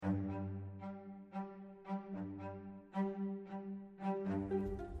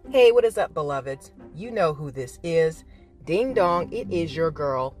Hey, what is up, beloveds? You know who this is. Ding dong, it is your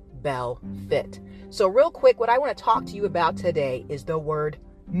girl, Belle Fit. So real quick, what I want to talk to you about today is the word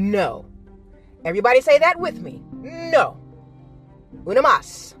no. Everybody say that with me. No. Una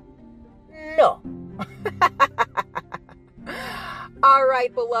más. No. All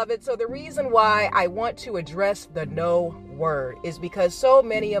right, beloved. So the reason why I want to address the no word is because so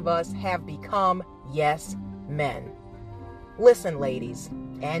many of us have become yes men. Listen, ladies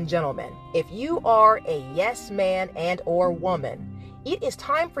and gentlemen, if you are a yes man and or woman, it is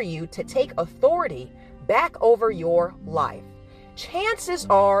time for you to take authority back over your life. Chances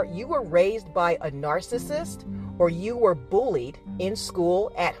are you were raised by a narcissist or you were bullied in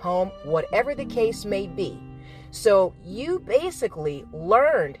school, at home, whatever the case may be. So you basically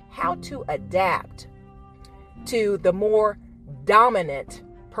learned how to adapt to the more dominant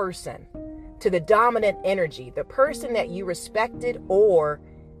person, to the dominant energy, the person that you respected or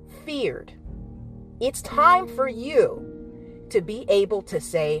feared. It's time for you to be able to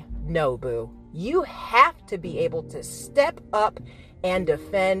say no, boo. You have to be able to step up and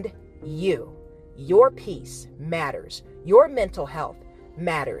defend you. Your peace matters. Your mental health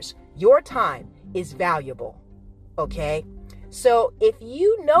matters. Your time is valuable. Okay? So if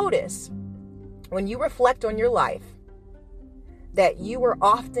you notice when you reflect on your life that you were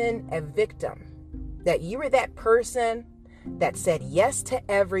often a victim, that you were that person that said yes to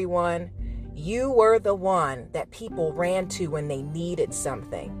everyone, you were the one that people ran to when they needed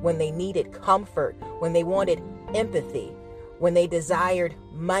something, when they needed comfort, when they wanted empathy, when they desired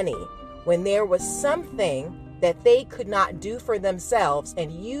money, when there was something that they could not do for themselves,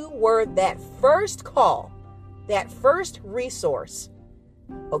 and you were that first call, that first resource.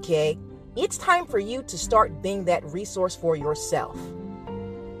 Okay? It's time for you to start being that resource for yourself.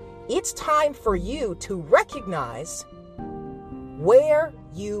 It's time for you to recognize where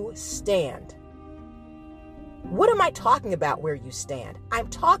you stand. What am I talking about where you stand? I'm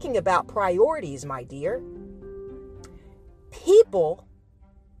talking about priorities, my dear. People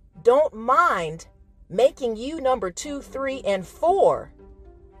don't mind making you number 2, 3, and 4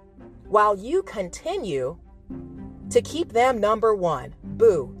 while you continue to keep them number 1.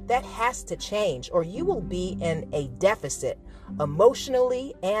 Boo, that has to change, or you will be in a deficit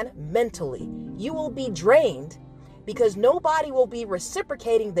emotionally and mentally. You will be drained because nobody will be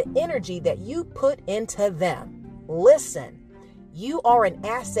reciprocating the energy that you put into them. Listen, you are an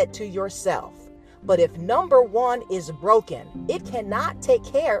asset to yourself, but if number 1 is broken, it cannot take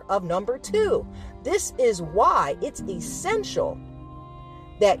care of number 2. This is why it's essential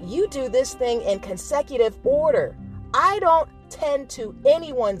that you do this thing in consecutive order. I don't tend to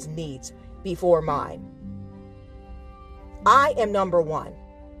anyone's needs before mine. I am number 1.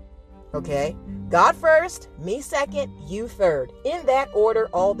 Okay? God first, me second, you third. In that order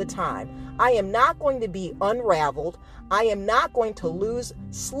all the time. I am not going to be unraveled. I am not going to lose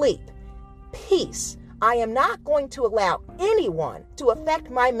sleep, peace. I am not going to allow anyone to affect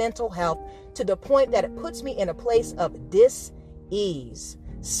my mental health to the point that it puts me in a place of dis-ease.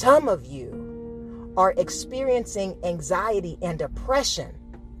 Some of you are experiencing anxiety and depression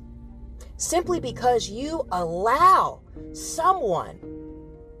simply because you allow someone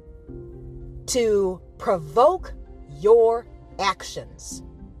to provoke your actions.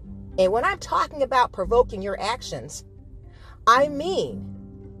 And when I'm talking about provoking your actions, I mean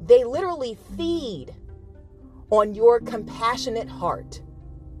they literally feed on your compassionate heart.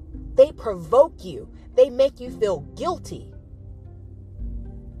 They provoke you. They make you feel guilty.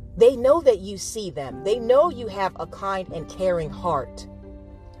 They know that you see them. They know you have a kind and caring heart.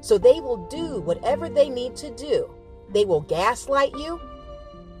 So they will do whatever they need to do. They will gaslight you.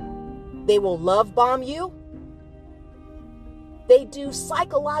 They will love bomb you. They do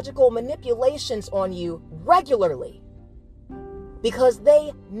psychological manipulations on you regularly because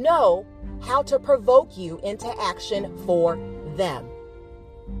they know how to provoke you into action for them.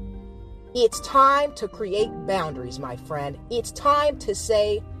 It's time to create boundaries, my friend. It's time to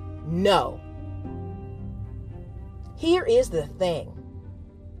say no. Here is the thing.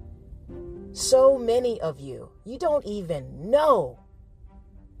 So many of you don't even know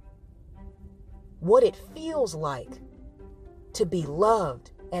what it feels like to be loved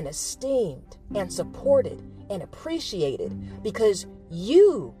and esteemed and supported and appreciated because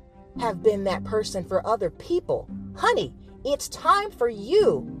you have been that person for other people. Honey, it's time for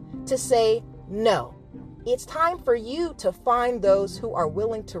you to say no. It's time for you to find those who are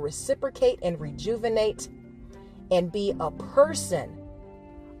willing to reciprocate and rejuvenate and be a person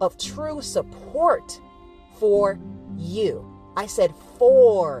of true support for you. I said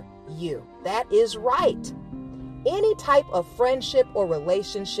for you. That is right. any type of friendship or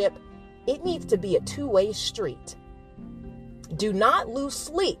relationship, it needs to be a two-way street. Do not lose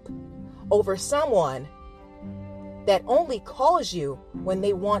sleep over someone that only calls you when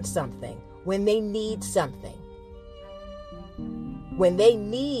they want something, when they need something, when they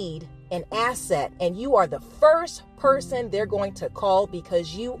need an asset, and you are the first person they're going to call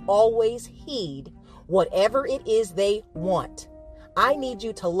because you always heed whatever it is they want. I need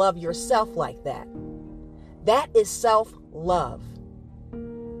you to love yourself like that. That is self-love.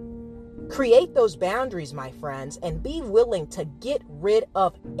 Create those boundaries, my friends, and be willing to get rid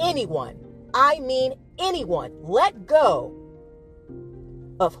of anyone. I mean anyone. Let go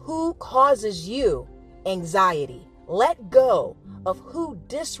of who causes you anxiety. Let go of who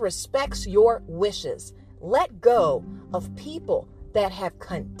disrespects your wishes. Let go of people that have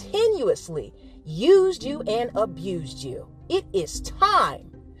continuously used you and abused you. It is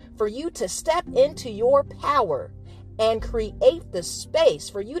time for you to step into your power and create the space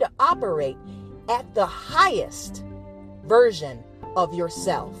for you to operate at the highest version of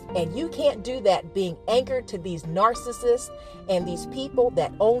yourself. And you can't do that being anchored to these narcissists and these people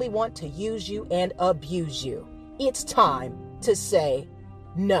that only want to use you and abuse you. It's time to say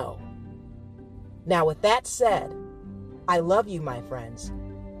no. Now, with that said, I love you, my friends.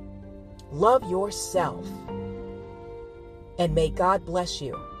 Love yourself. And may God bless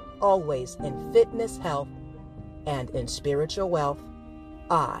you always in fitness, health, and in spiritual wealth.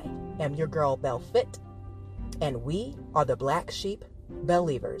 I am your girl, Belle Fit, and we are the Black Sheep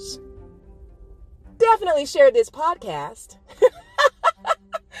Believers. Definitely share this podcast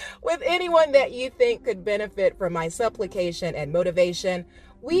with anyone that you think could benefit from my supplication and motivation.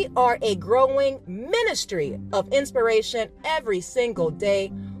 We are a growing ministry of inspiration every single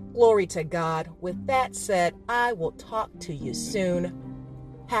day. Glory to God. With that said, I will talk to you soon.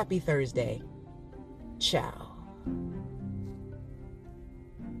 Happy Thursday. Ciao.